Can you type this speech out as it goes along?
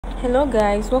Hello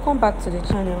guys, welcome back to the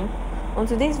channel. On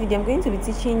today's video I'm going to be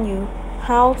teaching you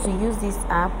how to use this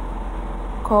app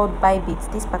called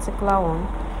Bybit, this particular one,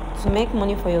 to make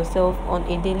money for yourself on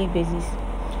a daily basis.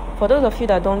 For those of you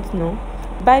that don't know,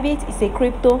 Bybit is a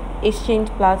crypto exchange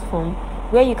platform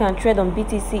where you can trade on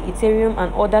BTC, Ethereum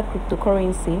and other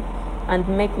cryptocurrency and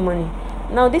make money.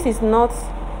 Now this is not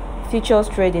futures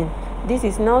trading, this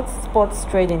is not sports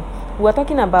trading. We're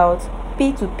talking about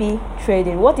P2P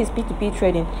trading. What is P2P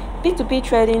trading? P2P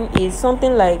trading is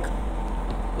something like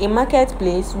a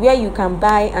marketplace where you can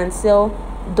buy and sell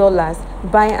dollars,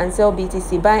 buy and sell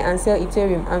BTC, buy and sell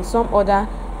Ethereum and some other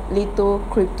little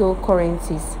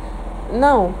cryptocurrencies.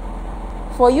 Now,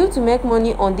 for you to make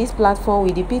money on this platform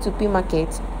with the P2P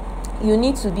market, you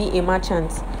need to be a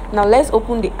merchant. Now let's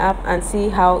open the app and see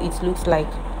how it looks like.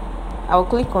 I'll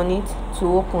click on it to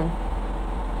open.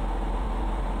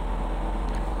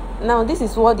 Now this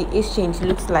is what the exchange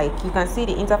looks like. You can see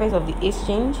the interface of the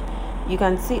exchange. You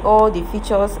can see all the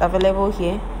features available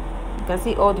here. You can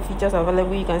see all the features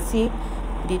available. You can see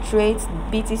the trades,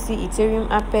 BTC, Ethereum,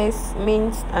 Apes,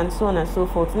 Mint, and so on and so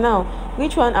forth. Now,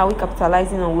 which one are we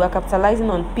capitalizing on? We are capitalizing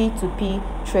on P2P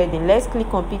trading. Let's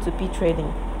click on P2P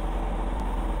trading.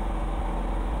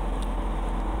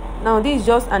 Now this is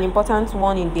just an important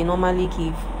one they normally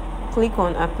give. Click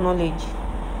on acknowledge.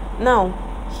 Now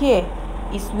here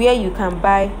is where you can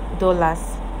buy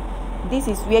dollars. This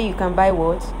is where you can buy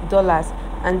what? Dollars.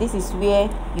 And this is where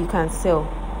you can sell.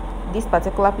 This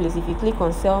particular place, if you click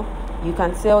on sell, you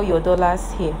can sell your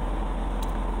dollars here.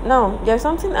 Now there's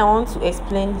something I want to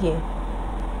explain here.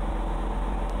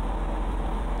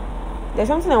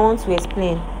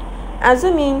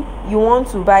 Assuming you want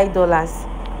to buy dollars,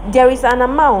 there is an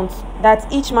amount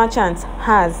that each merchant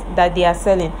has that they are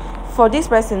selling. For this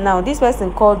person now, this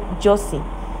person called Josie,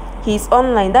 he's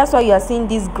online. That's why you are seeing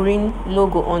this green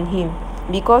logo on him,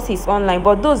 because he's online.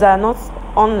 But those that are not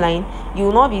online, you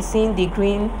will not be seeing the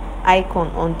green icon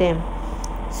on them.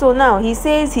 So now he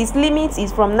says his limit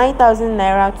is from 9,000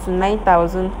 naira to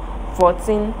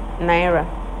 9,014 naira.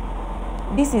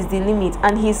 This is the limit,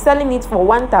 and he's selling it for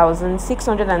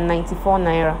 1,694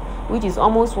 naira, which is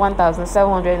almost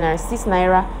 1,700 naira, 6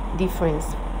 naira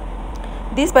difference.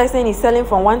 This person is selling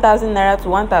from 1,000 naira to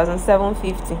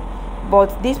 1,750,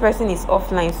 but this person is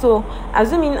offline. So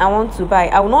assuming I want to buy,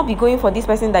 I will not be going for this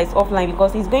person that is offline,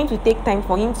 because it's going to take time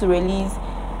for him to release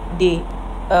the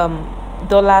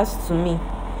dollars to me.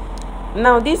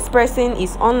 Now this person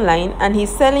is online and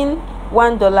he's selling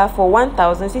 $1 for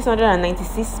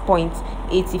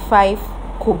 1,696.85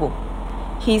 kobo.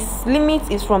 His limit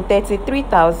is from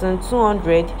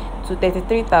 33,200 to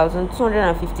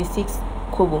 33,256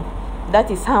 kobo. That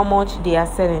is how much they are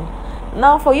selling.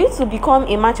 Now for you to become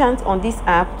a merchant on this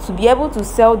app, to be able to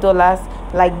sell dollars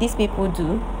like these people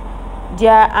do,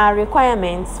 there are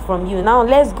requirements from you. Now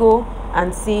let's go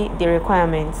and see the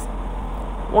requirements.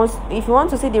 If you want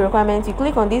to see the requirements, you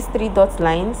click on these 3 dot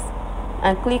lines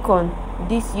and click on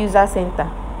this user center.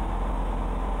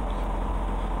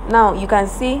 Now you can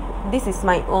see this is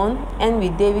my own, N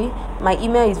with Devi. My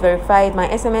email is verified, my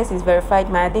SMS is verified,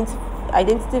 my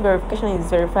identity verification is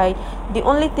verified. The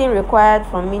only thing required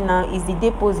from me now is the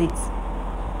deposit.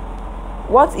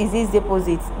 What is this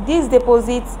deposit? This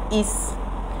deposit is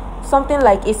something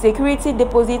like a security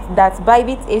deposit that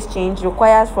Bybit exchange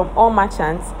requires from all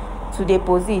merchants to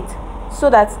deposit, so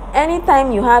that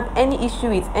anytime you have any issue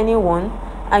with anyone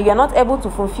and you are not able to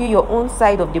fulfill your own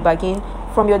side of the bargain,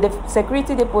 from your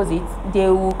security deposit they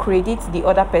will credit the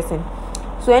other person.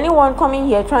 So anyone coming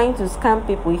here trying to scam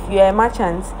people, if you are a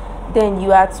merchant, then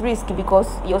you are at risk,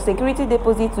 because your security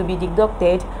deposit will be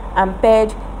deducted and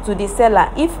paid to the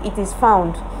seller if it is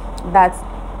found that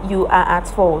you are at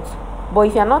fault. But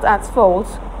if you are not at fault,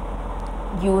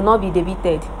 you will not be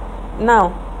debited.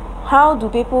 Now, how do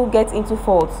people get into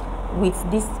fault with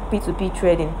this P2P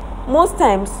trading? Most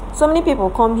times, so many people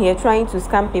come here trying to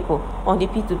scam people on the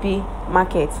P2P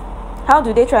market. How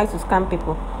do they try to scam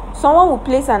people? Someone will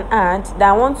place an ad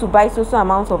that wants to buy so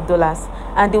amount of dollars,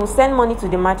 and they will send money to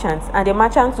the merchants, and the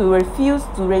merchants will refuse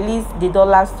to release the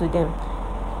dollars to them.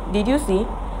 Did you see?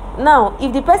 Now,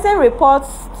 if the person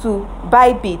reports to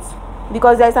Bybit,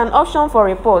 because there's an option for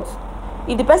report,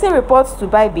 if the person reports to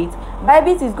Bybit,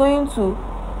 Bybit is going to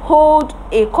hold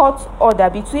a court order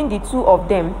between the two of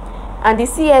them, and the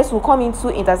CS will come into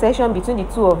intersection between the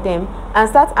two of them and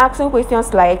start asking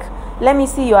questions like, let me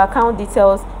see your account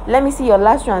details, let me see your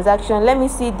last transaction, let me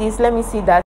see this, let me see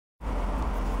that.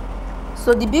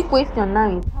 So the big question now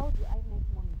is, how do I make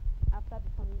money after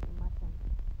becoming a merchant?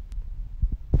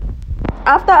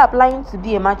 After applying to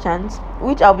be a merchant,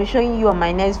 which I'll be showing you on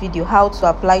my next video how to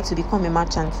apply to become a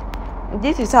merchant,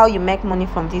 this is how you make money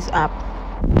from this app.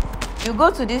 You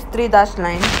go to this three dash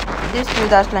line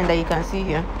that you can see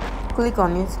here, click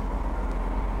on it,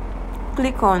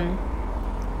 click on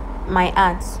my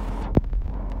ads,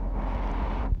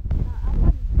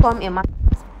 become a market,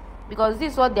 because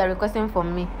this is what they are requesting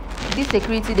from me, this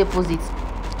security deposit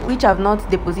which I've not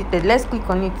deposited. Let's click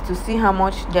on it to see how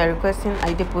much they are requesting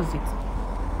I deposit.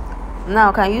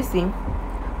 Now can you see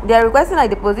they are requesting I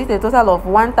deposit a total of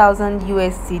 1000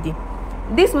 USDT.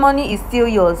 This money is still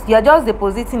yours, you are just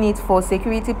depositing it for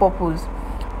security purpose.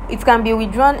 It can be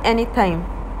withdrawn anytime,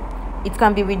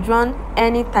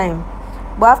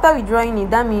 but after withdrawing it,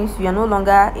 that means you are no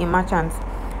longer a merchant.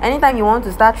 Anytime you want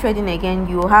to start trading again,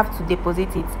 you have to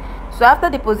deposit it. So after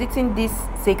depositing this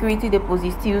security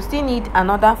deposit, you still need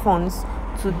another funds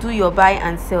to do your buy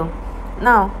and sell.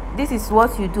 Now this is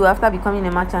what you do after becoming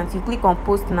a merchant. You click on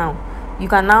post now. You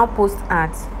can now post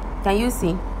ads. Can you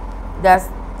see that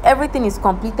everything is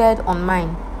completed on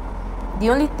mine? The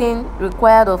only thing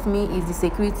required of me is the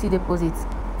security deposit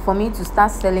for me to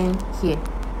start selling here.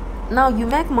 Now you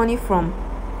make money from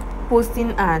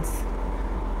posting ads.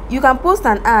 You can post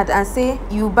an ad and say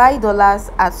you buy dollars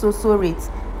at so rate.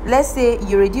 Let's say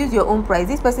you reduce your own price.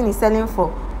 This person is selling for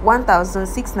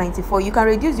 1,694. You can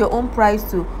reduce your own price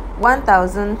to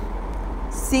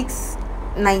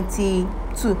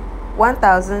 1,692,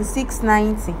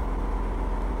 1,690.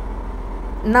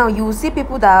 Now you will see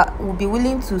people that will be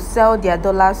willing to sell their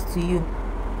dollars to you.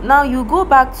 Now you go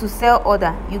back to sell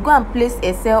order. You go and place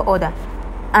a sell order,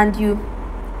 and you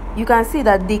can see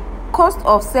that the cost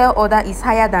of sell order is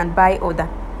higher than buy order.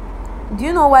 Do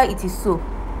you know why it is so?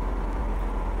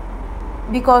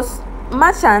 Because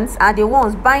merchants are the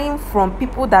ones buying from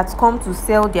people that come to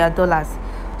sell their dollars,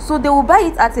 so they will buy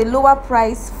it at a lower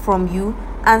price from you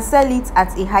and sell it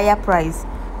at a higher price.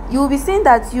 You will be seeing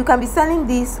that you can be selling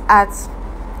this at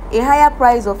a higher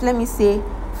price of, let me say,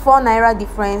 4 naira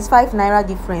difference, 5 naira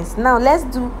difference. Now let's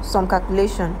do some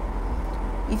calculation.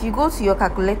 If you go to your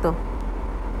calculator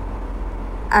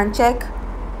and check,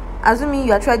 assuming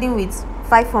you are trading with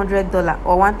 $500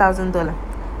 or $1,000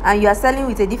 and you are selling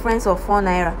with a difference of 4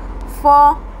 naira,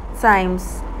 4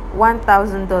 times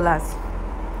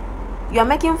 $1,000, you are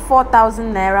making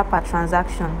 4,000 naira per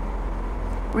transaction.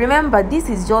 Remember, this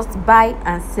is just buy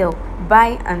and sell.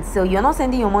 You are not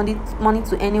sending your money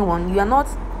to anyone. You are not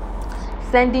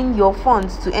sending your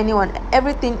funds to anyone.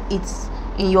 Everything is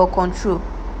in your control.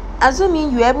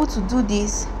 Assuming you are able to do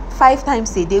this 5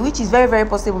 times a day, which is very, very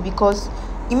possible, because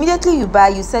immediately you buy,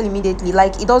 you sell immediately.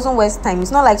 Like, it doesn't waste time.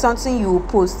 It's not like something you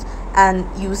post and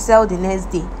you sell the next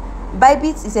day.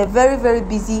 Bybit is a very, very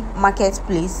busy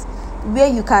marketplace where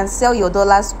you can sell your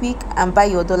dollars quick and buy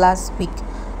your dollars quick.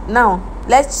 Now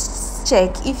let's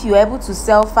check if you're able to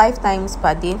sell 5 times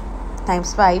per day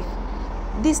times 5.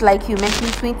 This like you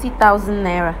making 20,000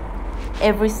 naira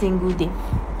every single day.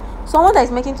 Someone that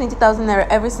is making 20,000 naira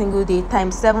every single day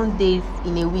times 7 days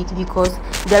in a week, because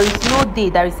there is no day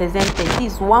that is exempted.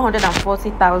 This is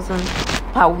 140,000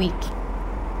 per week.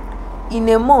 In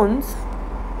a month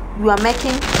you are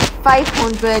making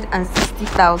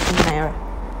 560,000 naira.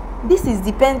 This is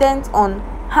dependent on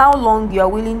how long you are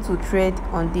willing to trade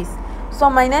on this. So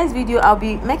my next video, I'll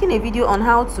be making a video on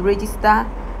how to register,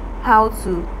 how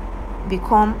to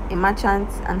become a merchant,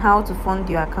 and how to fund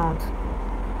your account.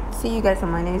 See you guys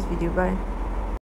on my next video. Bye.